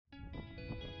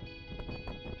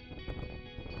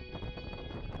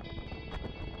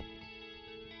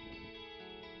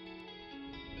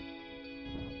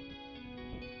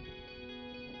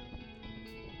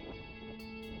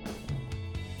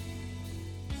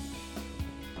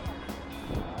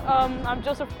I'm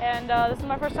Joseph, and this is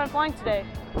my first time flying today.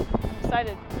 I'm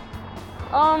excited.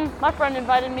 My friend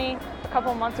invited me a couple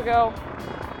of months ago,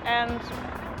 and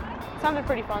it sounded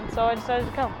pretty fun, so I decided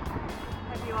to come.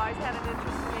 Have you always had an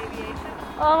interest in aviation?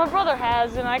 My brother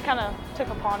has, and I kind of took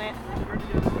upon it.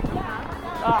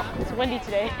 It's windy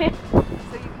today. So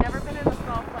you've never been in a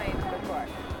small plane before?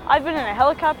 I've been in a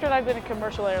helicopter and I've been in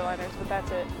commercial airliners, but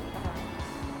that's it.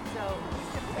 So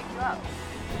who's going to pick you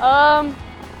up?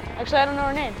 Actually, I don't know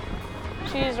her name.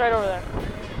 She's right over there.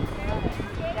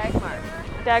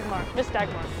 Dagmar, Miss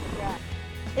Dagmar. Yeah.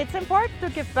 It's important to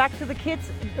give back to the kids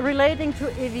relating to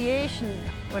aviation.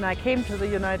 When I came to the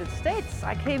United States,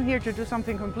 I came here to do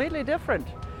something completely different.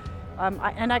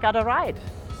 And I got a ride,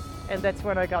 and that's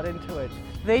when I got into it.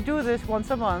 They do this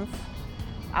once a month,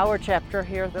 our chapter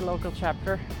here, the local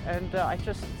chapter, and I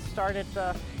just started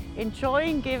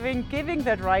enjoying giving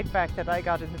that ride back that I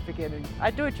got in the beginning.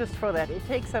 I do it just for that. It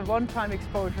takes a one-time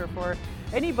exposure for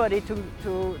anybody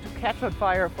to catch on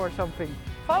fire for something.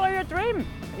 Follow your dream.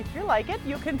 If you like it,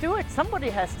 you can do it. Somebody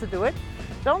has to do it.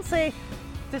 Don't say,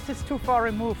 this is too far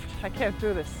removed, I can't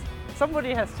do this.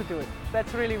 Somebody has to do it.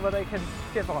 That's really what I can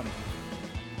give on.